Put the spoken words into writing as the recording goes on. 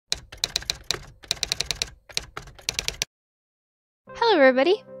Hello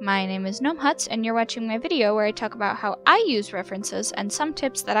everybody, my name is Gnome and you're watching my video where I talk about how I use references and some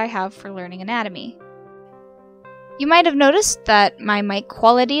tips that I have for learning anatomy. You might have noticed that my mic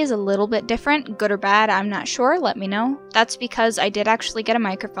quality is a little bit different, good or bad, I'm not sure, let me know. That's because I did actually get a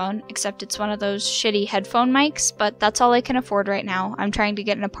microphone, except it's one of those shitty headphone mics, but that's all I can afford right now. I'm trying to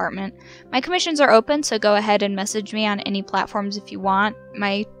get an apartment. My commissions are open, so go ahead and message me on any platforms if you want.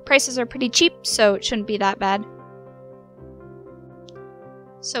 My prices are pretty cheap, so it shouldn't be that bad.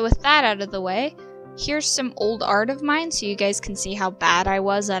 So with that out of the way, here's some old art of mine so you guys can see how bad I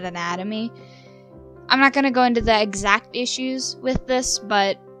was at anatomy. I'm not going to go into the exact issues with this,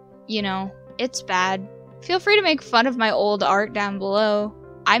 but, you know, it's bad. Feel free to make fun of my old art down below.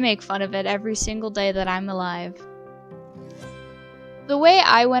 I make fun of it every single day that I'm alive. The way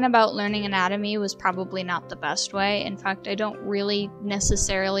I went about learning anatomy was probably not the best way. In fact, I don't really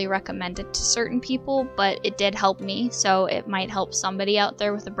necessarily recommend it to certain people, but it did help me, so it might help somebody out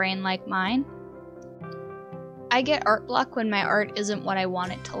there with a brain like mine. I get art block when my art isn't what I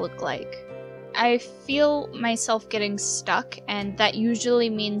want it to look like. I feel myself getting stuck, and that usually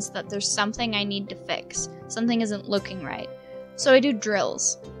means that there's something I need to fix. Something isn't looking right. So I do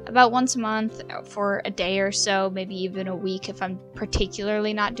drills. About once a month for a day or so, maybe even a week if I'm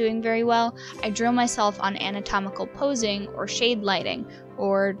particularly not doing very well, I drill myself on anatomical posing or shade lighting,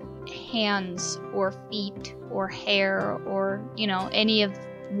 or hands, or feet, or hair, or, you know, any of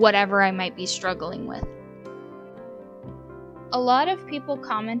whatever I might be struggling with. A lot of people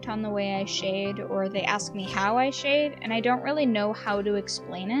comment on the way I shade, or they ask me how I shade, and I don't really know how to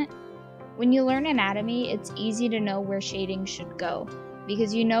explain it. When you learn anatomy, it's easy to know where shading should go,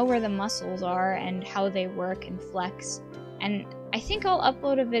 because you know where the muscles are and how they work and flex. And I think I'll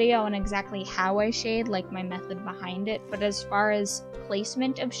upload a video on exactly how I shade, like my method behind it, but as far as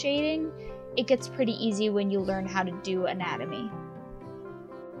placement of shading, it gets pretty easy when you learn how to do anatomy.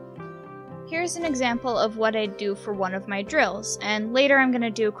 Here's an example of what I do for one of my drills, and later I'm going to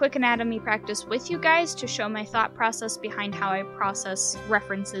do a quick anatomy practice with you guys to show my thought process behind how I process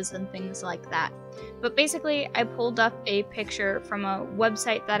references and things like that. But basically, I pulled up a picture from a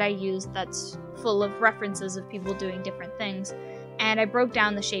website that I use that's full of references of people doing different things, and I broke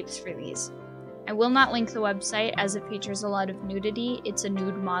down the shapes for these. I will not link the website as it features a lot of nudity. It's a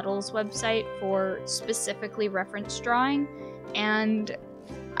nude models website for specifically reference drawing, and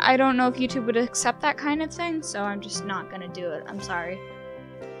I don't know if YouTube would accept that kind of thing, so I'm just not gonna do it. I'm sorry.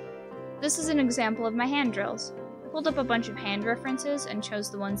 This is an example of my hand drills. I pulled up a bunch of hand references and chose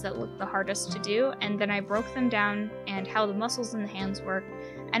the ones that looked the hardest to do, and then I broke them down and how the muscles in the hands work,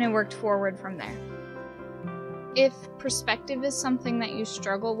 and I worked forward from there. If perspective is something that you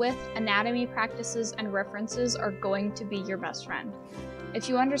struggle with, anatomy practices and references are going to be your best friend. If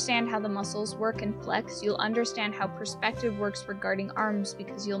you understand how the muscles work and flex, you'll understand how perspective works regarding arms,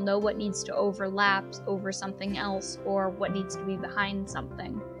 because you'll know what needs to overlap over something else or what needs to be behind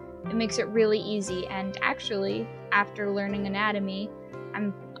something. It makes it really easy, and actually, after learning anatomy,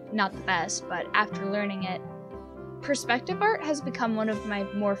 I'm not the best, but after learning it, perspective art has become one of my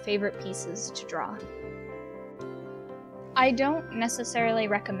more favorite pieces to draw. I don't necessarily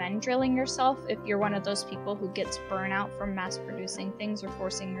recommend drilling yourself if you're one of those people who gets burnout from mass-producing things or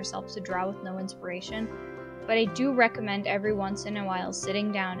forcing yourself to draw with no inspiration, but I do recommend every once in a while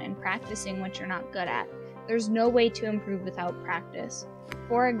sitting down and practicing what you're not good at. There's no way to improve without practice.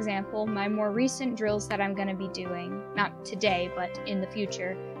 For example, my more recent drills that I'm going to be doing, not today, but in the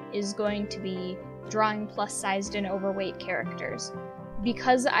future, is going to be drawing plus-sized and overweight characters.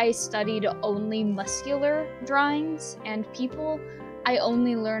 Because I studied only muscular drawings and people, I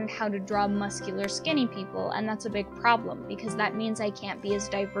only learned how to draw muscular skinny people, and that's a big problem because that means I can't be as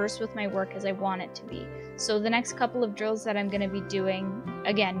diverse with my work as I want it to be. So the next couple of drills that I'm going to be doing,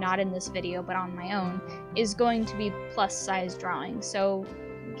 again, not in this video but on my own, is going to be plus size drawings. So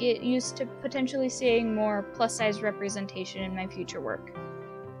get used to potentially seeing more plus size representation in my future work.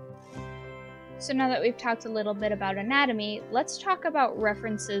 So now that we've talked a little bit about anatomy, let's talk about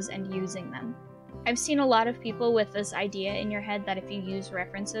references and using them. I've seen a lot of people with this idea in your head that if you use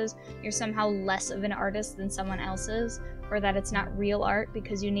references, you're somehow less of an artist than someone else is, or that it's not real art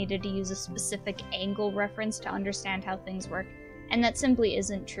because you needed to use a specific angle reference to understand how things work. And that simply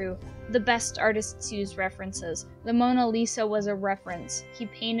isn't true. The best artists use references. The Mona Lisa was a reference. He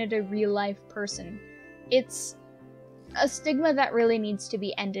painted a real-life person. It's a stigma that really needs to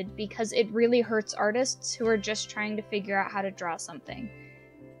be ended because it really hurts artists who are just trying to figure out how to draw something.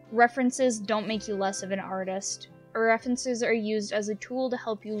 References don't make you less of an artist. References are used as a tool to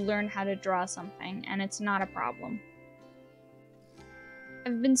help you learn how to draw something, and it's not a problem.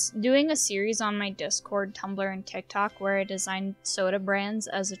 I've been doing a series on my Discord, Tumblr, and TikTok where I design soda brands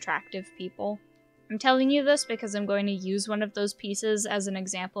as attractive people. I'm telling you this because I'm going to use one of those pieces as an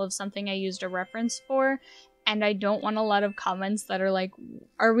example of something I used a reference for, and I don't want a lot of comments that are like,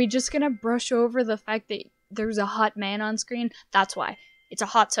 are we just gonna brush over the fact that there's a hot man on screen? That's why. It's a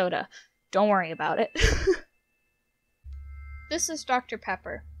hot soda. Don't worry about it. This is Dr.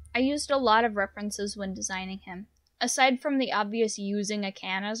 Pepper. I used a lot of references when designing him. Aside from the obvious using a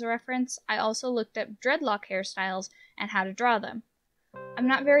can as a reference, I also looked at dreadlock hairstyles and how to draw them. I'm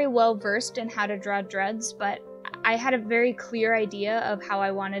not very well versed in how to draw dreads, but I had a very clear idea of how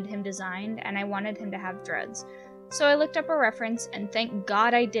I wanted him designed, and I wanted him to have dreads. So I looked up a reference, and thank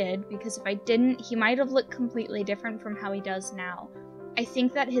God I did, because if I didn't, he might have looked completely different from how he does now. I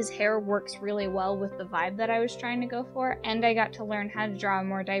think that his hair works really well with the vibe that I was trying to go for, and I got to learn how to draw a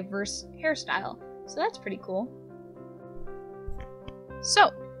more diverse hairstyle, so that's pretty cool.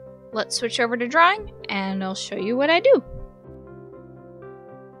 So, let's switch over to drawing, and I'll show you what I do.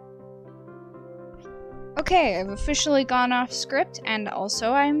 Okay, I've officially gone off script, and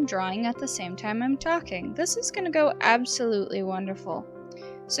also I'm drawing at the same time I'm talking. This is gonna go absolutely wonderful.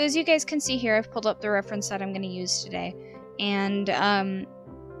 So as you guys can see here, I've pulled up the reference that I'm gonna use today, and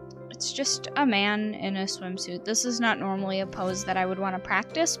it's just a man in a swimsuit. This is not normally a pose that I would want to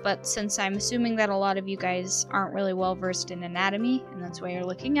practice, but since I'm assuming that a lot of you guys aren't really well versed in anatomy, and that's why you're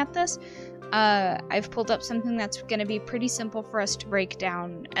looking at this, I've pulled up something that's going to be pretty simple for us to break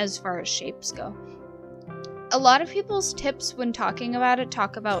down as far as shapes go. A lot of people's tips when talking about it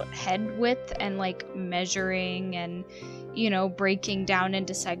talk about head width and like measuring and, you know, breaking down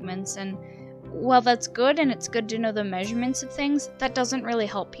into segments, and while that's good and it's good to know the measurements of things, that doesn't really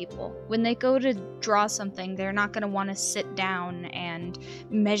help people. When they go to draw something, they're not going to want to sit down and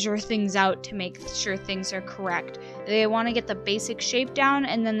measure things out to make sure things are correct. They want to get the basic shape down,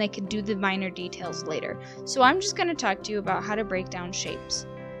 and then they can do the minor details later. So I'm just going to talk to you about how to break down shapes.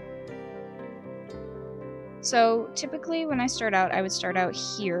 So typically when I start out, I would start out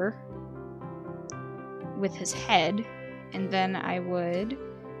here with his head, and then I would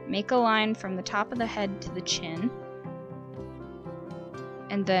make a line from the top of the head to the chin,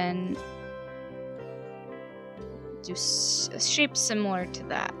 and then do a shape similar to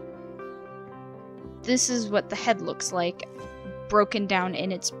that. This is what the head looks like, broken down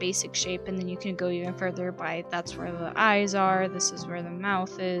in its basic shape, and then you can go even further by that's where the eyes are, this is where the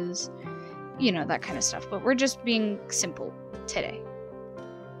mouth is, you know, that kind of stuff. But we're just being simple today.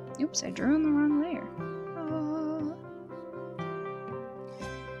 Oops, I drew on the wrong layer.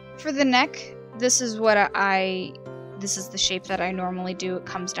 For the neck, this is the shape that I normally do. It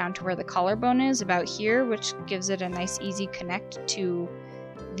comes down to where the collarbone is, about here, which gives it a nice easy connect to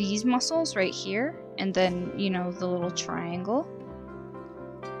these muscles right here, and then, you know, the little triangle.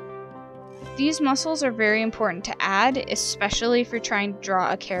 These muscles are very important to add, especially if you're trying to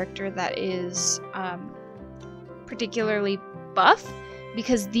draw a character that is particularly buff,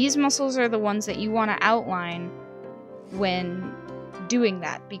 because these muscles are the ones that you want to outline when doing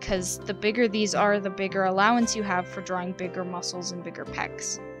that, because the bigger these are, the bigger allowance you have for drawing bigger muscles and bigger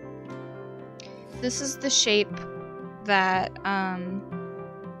pecs. This is the shape that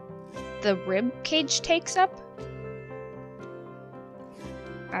the rib cage takes up,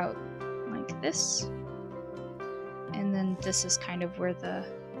 about like this, and then this is kind of where the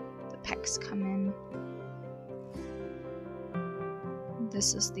pecs come in.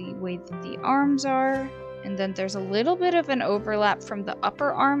 This is the way that the arms are. And then there's a little bit of an overlap from the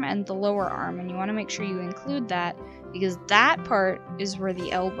upper arm and the lower arm, and you want to make sure you include that, because that part is where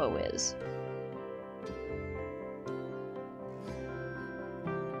the elbow is.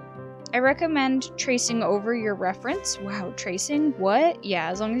 I recommend tracing over your reference. Wow, tracing? What? Yeah,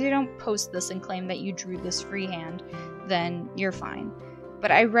 as long as you don't post this and claim that you drew this freehand, then you're fine.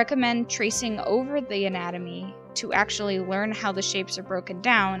 But I recommend tracing over the anatomy to actually learn how the shapes are broken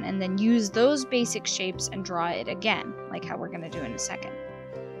down, and then use those basic shapes and draw it again, like how we're going to do in a second.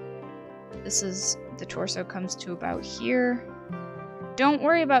 This is, the torso comes to about here. Don't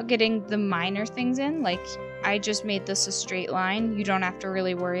worry about getting the minor things in, like I just made this a straight line. You don't have to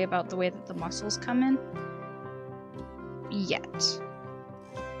really worry about the way that the muscles come in yet.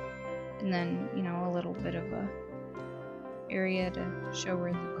 And then, you know, a little bit of a area to show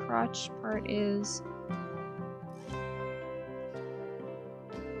where the crotch part is.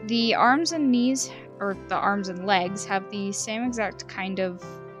 The arms and knees, or the arms and legs, have the same exact kind of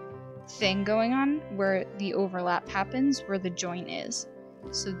thing going on where the overlap happens, where the joint is.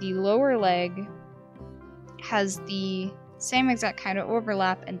 So the lower leg has the same exact kind of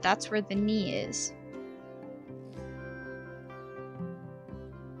overlap, and that's where the knee is.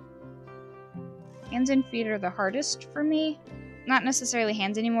 Hands and feet are the hardest for me. Not necessarily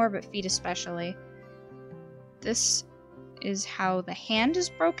hands anymore, but feet especially. This is how the hand is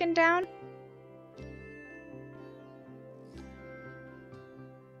broken down.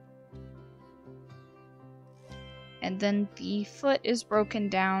 And then the foot is broken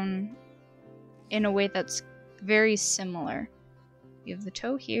down in a way that's very similar. You have the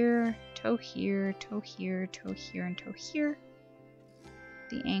toe here, toe here, toe here, toe here, and toe here.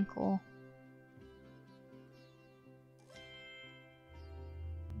 The ankle.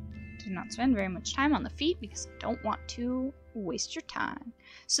 Did not spend very much time on the feet because I don't want to waste your time.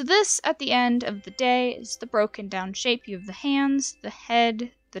 So this, at the end of the day, is the broken down shape. You have the hands, the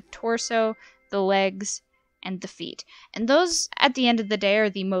head, the torso, the legs, and the feet. And those, at the end of the day, are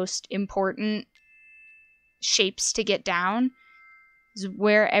the most important shapes to get down, is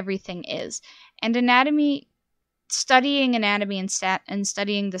where everything is. And anatomy, studying anatomy and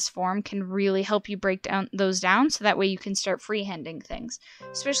studying this form can really help you break down those down, so that way you can start freehanding things.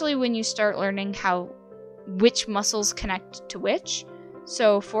 Especially when you start learning which muscles connect to which.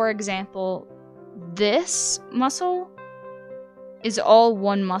 So, for example, this muscle is all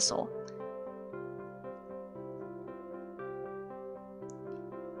one muscle.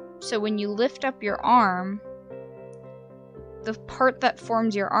 So when you lift up your arm, the part that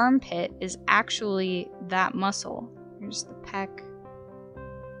forms your armpit is actually that muscle. Here's the pec,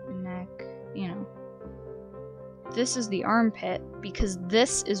 the neck, you know. This is the armpit because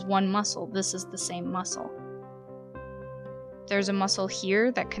this is one muscle. This is the same muscle. There's a muscle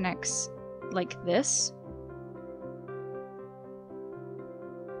here that connects like this.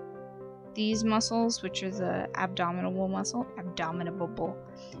 These muscles, which are the abdominal muscles,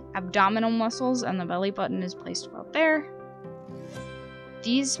 and the belly button is placed about there.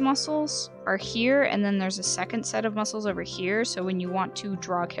 These muscles are here, and then there's a second set of muscles over here. So when you want to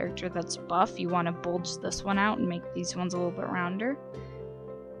draw a character that's buff, you want to bulge this one out and make these ones a little bit rounder.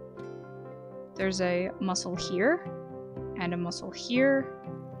 There's a muscle here, and a muscle here,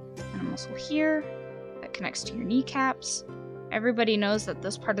 and a muscle here that connects to your kneecaps. Everybody knows that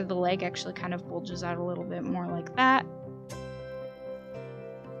this part of the leg actually kind of bulges out a little bit more like that.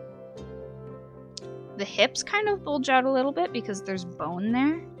 The hips kind of bulge out a little bit because there's bone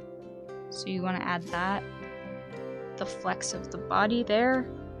there. So you want to add that. The flex of the body there.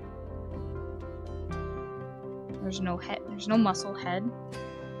 There's no head. There's no muscle head.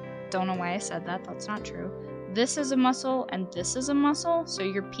 Don't know why I said that. That's not true. This is a muscle and this is a muscle. So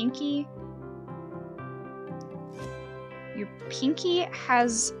your pinky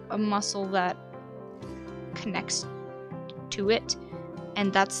has a muscle that connects to it,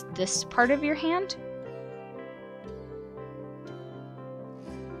 and that's this part of your hand.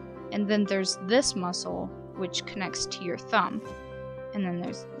 And then there's this muscle, which connects to your thumb. And then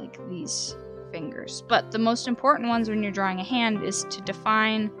there's like these fingers. But the most important ones when you're drawing a hand is to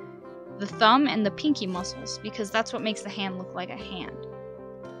define the thumb and the pinky muscles, because that's what makes the hand look like a hand.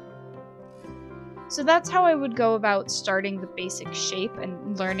 So that's how I would go about starting the basic shape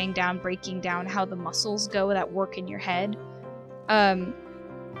and breaking down how the muscles go that work in your head.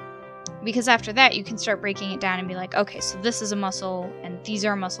 Because after that, you can start breaking it down and be like, okay, so this is a muscle, and these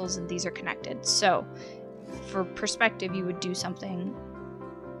are muscles, and these are connected. So, for perspective, you would do something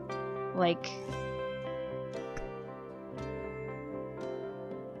like...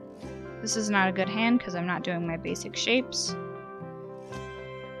 This is not a good hand because I'm not doing my basic shapes.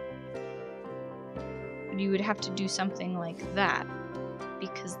 But you would have to do something like that,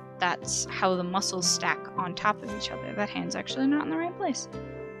 because that's how the muscles stack on top of each other. That hand's actually not in the right place.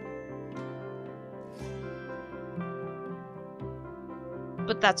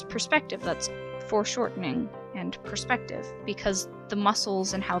 But that's perspective, that's foreshortening and perspective, because the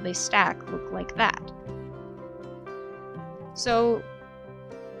muscles and how they stack look like that. So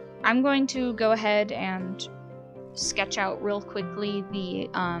I'm going to go ahead and sketch out real quickly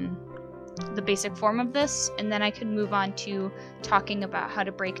the basic form of this, and then I could move on to talking about how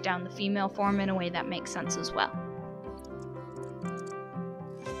to break down the female form in a way that makes sense as well.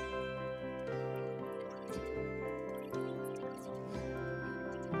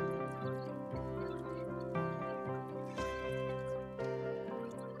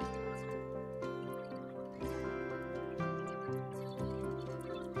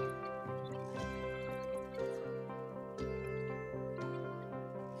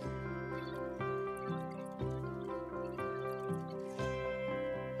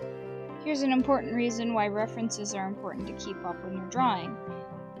 Here's an important reason why references are important to keep up when you're drawing.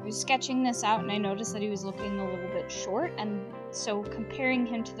 I was sketching this out and I noticed that he was looking a little bit short, and so comparing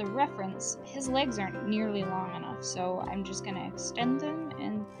him to the reference, his legs aren't nearly long enough, so I'm just going to extend them,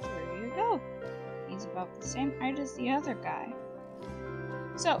 and there you go. about the same height as the other guy.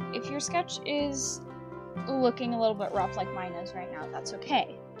 So, if your sketch is looking a little bit rough like mine is right now, that's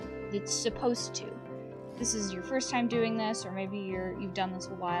okay. It's supposed to. This is your first time doing this, or maybe you've done this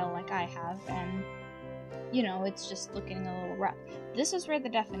a while like I have, and you know, it's just looking a little rough. This is where the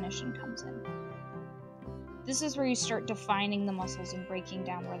definition comes in. This is where you start defining the muscles and breaking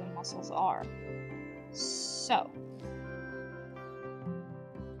down where the muscles are. So,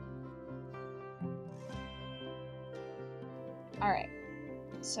 alright.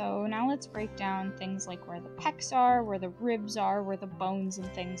 So now let's break down things like where the pecs are, where the ribs are, where the bones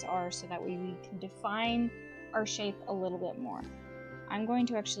and things are, so that way we can define our shape a little bit more. I'm going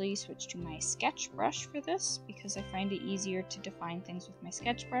to actually switch to my sketch brush for this, because I find it easier to define things with my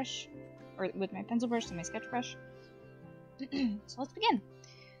sketch brush, or with my pencil brush than my sketch brush. So let's begin.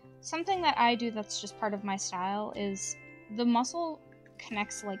 Something that I do that's just part of my style is the muscle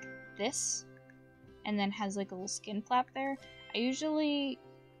connects like this, and then has like a little skin flap there. I usually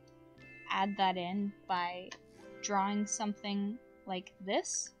add that in by drawing something like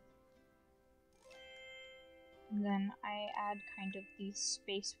this. And then I add kind of the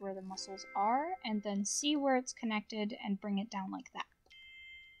space where the muscles are, and then see where it's connected and bring it down like that.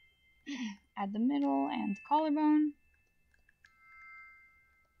 Add the middle and the collarbone,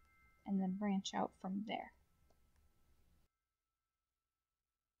 and then branch out from there.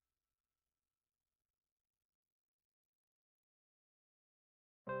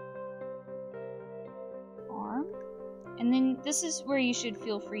 Arm. And then this is where you should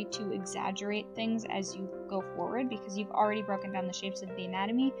feel free to exaggerate things as you go forward, because you've already broken down the shapes of the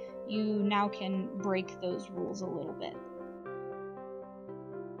anatomy. You now can break those rules a little bit.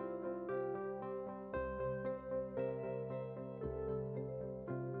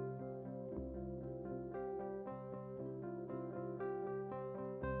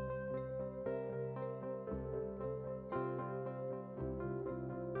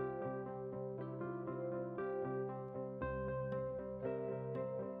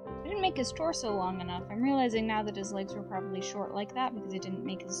 Make his torso long enough. I'm realizing now that his legs were probably short like that because I didn't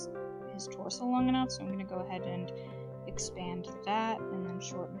make his torso long enough, so I'm going to go ahead and expand that and then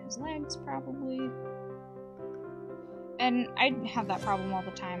shorten his legs probably. And I have that problem all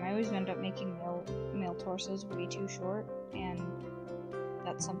the time. I always end up making male torsos way too short, and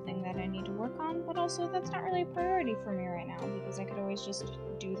that's something that I need to work on, but also that's not really a priority for me right now because I could always just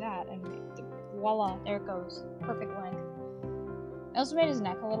do that and voila, there it goes. Perfect length. I also made his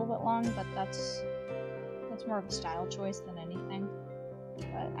neck a little bit long, but that's more of a style choice than anything.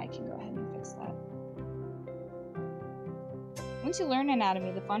 But I can go ahead and fix that. Once you learn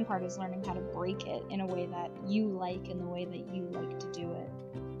anatomy, the fun part is learning how to break it in a way that you like and the way that you like to do it.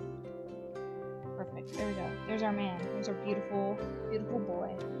 Perfect. There we go. There's our man. There's our beautiful, beautiful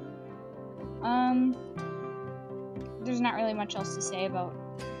boy. There's not really much else to say about...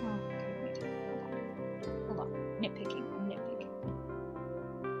 Oh, okay, wait. Hold on. Nitpicking.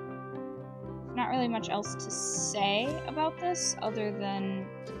 Not really much else to say about this other than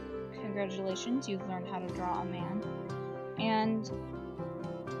congratulations, you've learned how to draw a man. And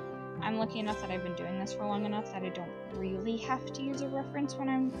I'm lucky enough that I've been doing this for long enough that I don't really have to use a reference when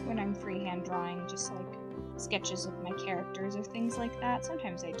I'm freehand drawing, just like sketches of my characters or things like that.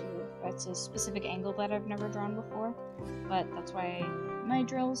 Sometimes I do if it's a specific angle that I've never drawn before, but that's why my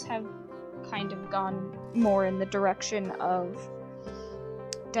drills have kind of gone more in the direction of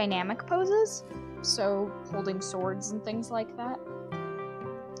dynamic poses, so holding swords and things like that.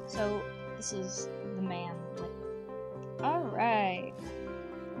 So this is the man. Alright.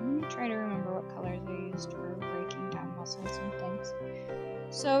 I'm gonna try to remember what colors I used for breaking down muscles and things.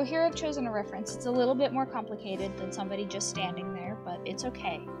 So here I've chosen a reference. It's a little bit more complicated than somebody just standing there, but it's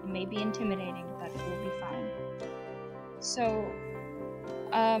okay. It may be intimidating, but it will be fine. So,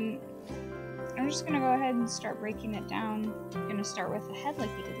 I'm just gonna go ahead and start breaking it down. I'm gonna start with the head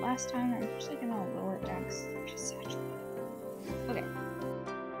like we did last time. I'm actually gonna lower it down because it's just saturated. Okay.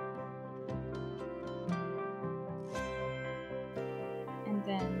 And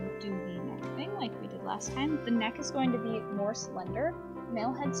then do the neck thing like we did last time. The neck is going to be more slender.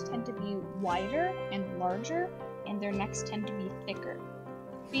 Male heads tend to be wider and larger, and their necks tend to be thicker.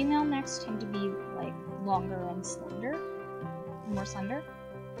 Female necks tend to be like longer and slender, more slender.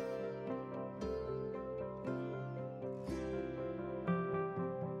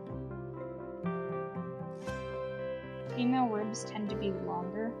 Female ribs tend to be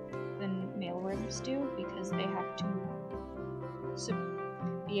longer than male ribs do because they have to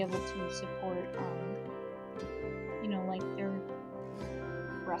be able to support, you know, like their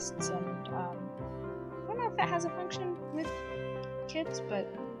breasts and, I don't know if that has a function with kids,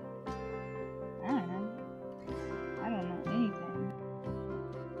 but I don't know.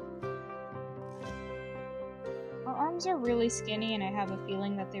 arms are really skinny, and I have a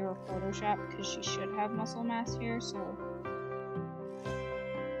feeling that they were photoshopped because she should have muscle mass here, so...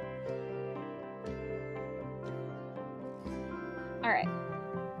 Alright,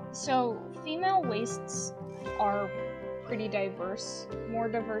 so female waists are pretty diverse, more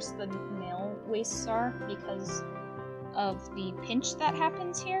diverse than male waists are because of the pinch that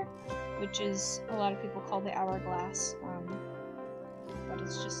happens here, which is a lot of people call the hourglass, but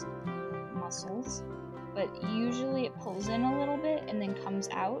it's just muscles. But usually it pulls in a little bit and then comes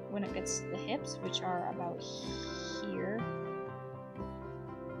out when it gets to the hips, which are about here.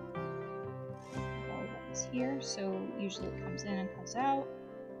 Here, so usually it comes in and comes out.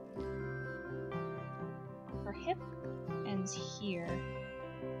 Her hip ends here.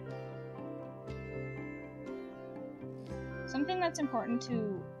 Something that's important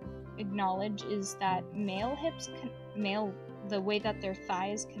to acknowledge is that male hips, the way that their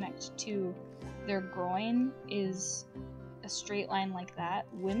thighs connect to their groin is a straight line like that.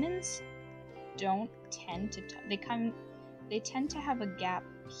 Women's don't tend to, they tend to have a gap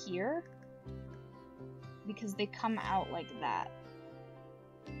here, because they come out like that.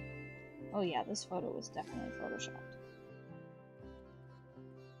 Oh yeah, this photo was definitely photoshopped.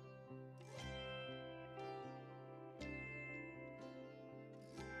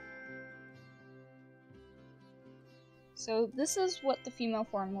 So this is what the female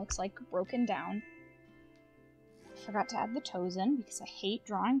form looks like broken down. I forgot to add the toes in because I hate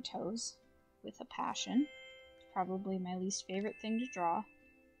drawing toes with a passion. It's probably my least favorite thing to draw.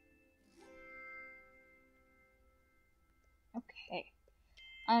 Okay.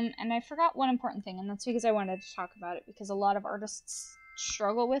 And I forgot one important thing, and that's because I wanted to talk about it, because a lot of artists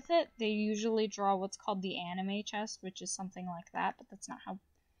struggle with it. They usually draw what's called the anime chest, which is something like that, but that's not how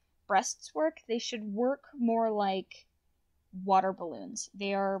breasts work. They should work more like water balloons.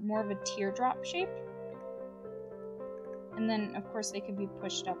 They are more of a teardrop shape. And then, of course, they could be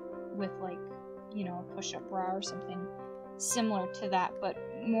pushed up with, like, you know, a push-up bra or something similar to that, but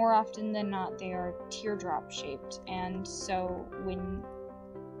more often than not, they are teardrop shaped. And so when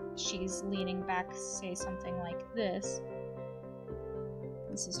she's leaning back, say something like this,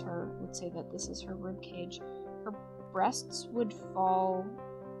 this is her, let's say that this is her rib cage, her breasts would fall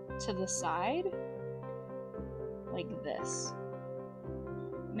to the side like this.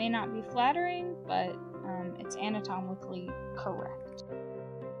 May not be flattering, but it's anatomically correct.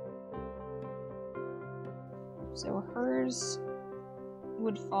 So hers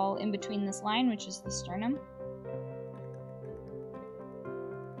would fall in between this line, which is the sternum.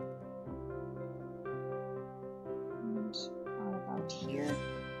 And about here.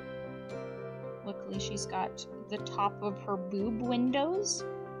 Luckily she's got the top of her boob windows,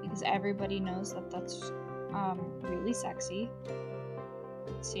 because everybody knows that that's really sexy.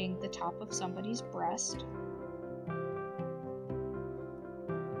 Seeing the top of somebody's breast.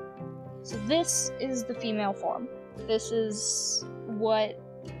 So this is the female form. This is what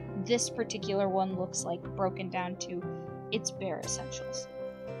this particular one looks like broken down to its bare essentials.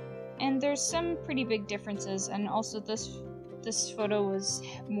 And there's some pretty big differences, and also this photo was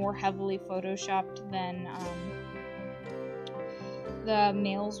more heavily photoshopped than the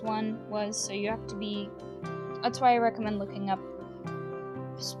male's one was, so you have to be, that's why I recommend looking up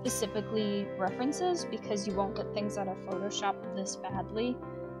specifically references, because you won't get things that are photoshopped this badly.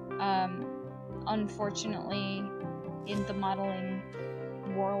 Unfortunately, in the modeling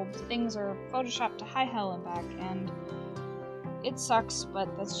world, things are photoshopped to high hell and back, and it sucks,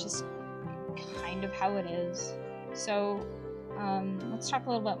 but that's just kind of how it is. So, let's talk a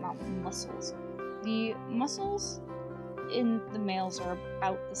little bit about muscles. The muscles in the males are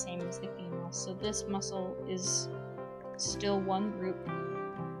about the same as the females, so this muscle is still one group.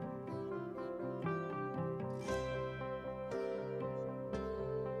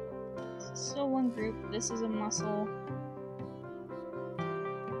 Still one group. This is a muscle.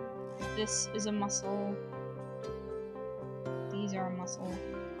 This is a muscle. These are a muscle.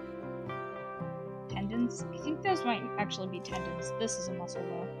 Tendons? I think those might actually be tendons. This is a muscle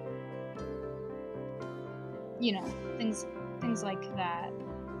though. You know, things like that.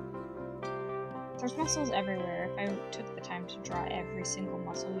 There's muscles everywhere. If I took the time to draw every single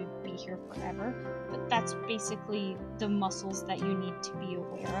muscle, we'd be here forever. But that's basically the muscles that you need to be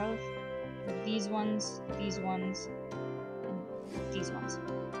aware of. These ones, and these ones.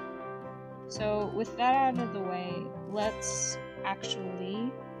 So with that out of the way, let's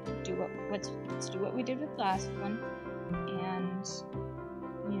actually do let's do what we did with the last one, and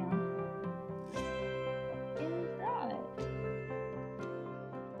you know, draw it.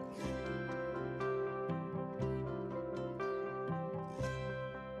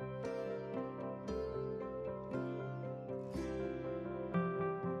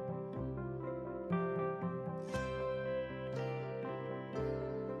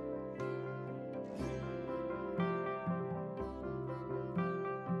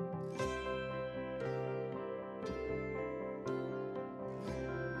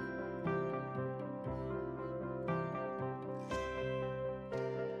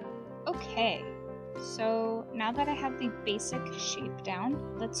 Okay, so now that I have the basic shape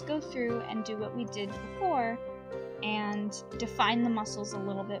down, let's go through and do what we did before and define the muscles a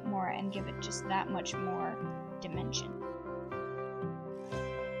little bit more and give it just that much more dimension.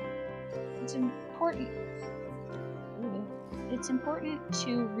 It's important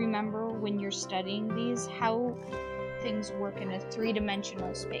to remember when you're studying these how things work in a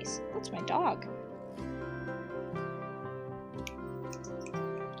three-dimensional space. That's my dog.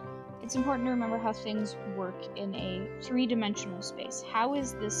 It's important to remember how things work in a three-dimensional space. How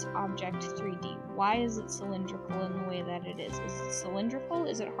is this object 3D? Why is it cylindrical in the way that it is? Is it cylindrical?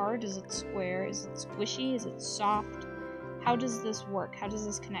 Is it hard? Is it square? Is it squishy? Is it soft? How does this work? How does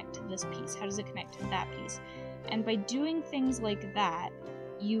this connect to this piece? How does it connect to that piece? And by doing things like that,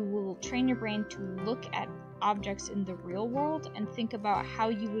 you will train your brain to look at objects in the real world and think about how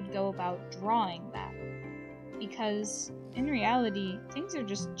you would go about drawing that. Because in reality, things are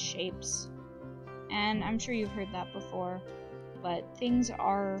just shapes. And I'm sure you've heard that before, but things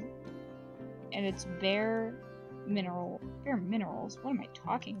are, and it's bare minerals, what am I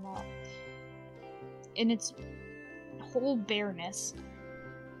talking about? In its whole bareness,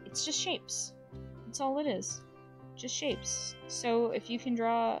 it's just shapes. That's all it is. Just shapes. So if you can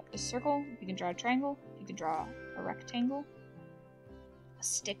draw a circle, if you can draw a triangle, if you can draw a rectangle, a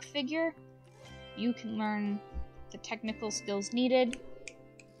stick figure, you can learn the technical skills needed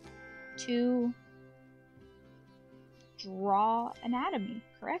to draw anatomy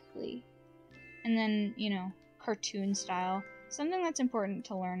correctly. And then, you know, cartoon style. Something that's important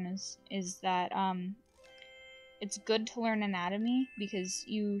to learn is that it's good to learn anatomy, because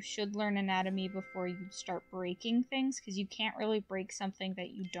you should learn anatomy before you start breaking things, because you can't really break something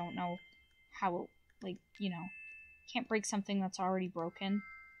that you don't know how, like, you know, can't break something that's already broken.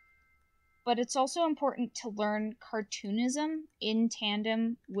 But it's also important to learn cartoonism in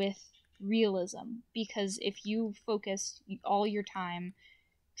tandem with realism, because if you focus all your time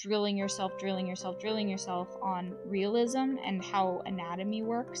drilling yourself on realism and how anatomy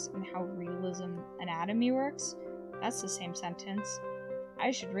works and how realism anatomy works, that's the same sentence. I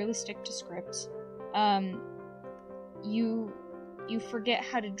should really stick to scripts. You forget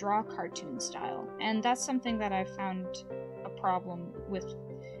how to draw cartoon style, and that's something that I've found a problem with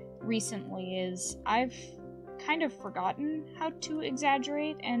recently. Is I've kind of forgotten how to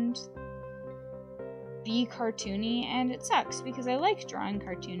exaggerate and be cartoony, and it sucks because I like drawing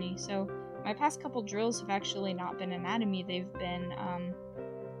cartoony. So my past couple drills have actually not been anatomy, they've been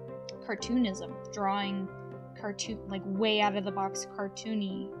cartoonism, drawing cartoon, like way out of the box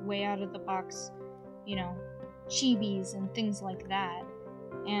cartoony, way out of the box, you know, chibis and things like that.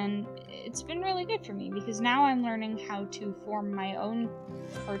 And it's been really good for me, because now I'm learning how to form my own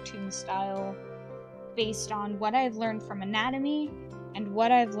cartoon style based on what I've learned from anatomy and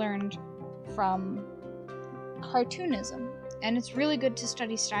what I've learned from cartoonism. And it's really good to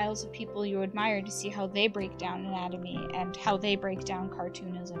study styles of people you admire to see how they break down anatomy and how they break down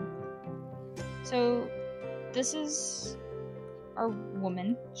cartoonism. So this is our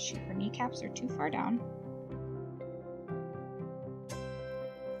woman. Her kneecaps are too far down.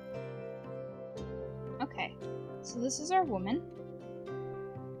 Okay, so this is our woman.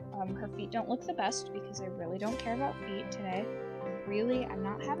 Her feet don't look the best because I really don't care about feet today. I'm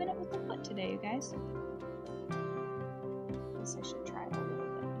not having it with the foot today, you guys. I guess I should try it a little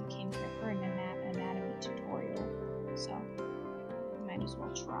bit. We came here for an anatomy tutorial, so I might as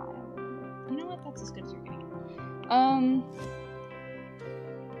well try a little bit. You know what? That's as good as you're gonna get.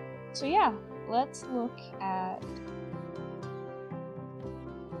 So yeah, let's look at.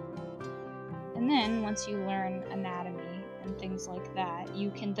 And then, once you learn anatomy and things like that,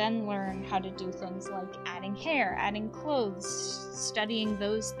 you can then learn how to do things like adding hair, adding clothes, studying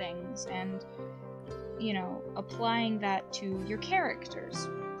those things, and, you know, applying that to your characters.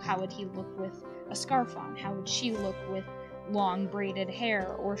 How would he look with a scarf on? How would she look with long braided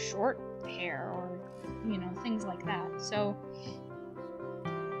hair or short hair, or, you know, things like that. So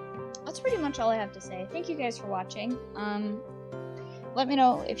that's pretty much all I have to say. Thank you guys for watching. Let me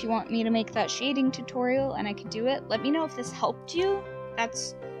know if you want me to make that shading tutorial and I can do it. Let me know if this helped you.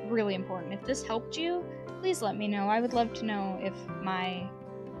 That's really important. If this helped you, please let me know. I would love to know if my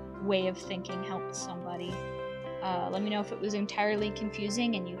way of thinking helped somebody. Let me know if it was entirely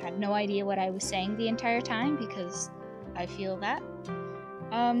confusing and you had no idea what I was saying the entire time, because I feel that.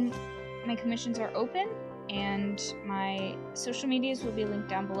 My commissions are open, and my social medias will be linked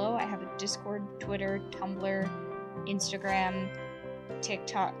down below. I have a Discord, Twitter, Tumblr, Instagram,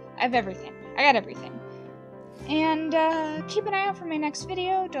 TikTok. I have everything. I got everything. And keep an eye out for my next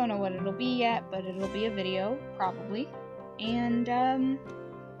video. Don't know what it'll be yet, but it'll be a video, probably. And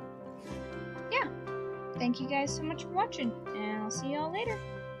yeah, thank you guys so much for watching, and I'll see y'all later.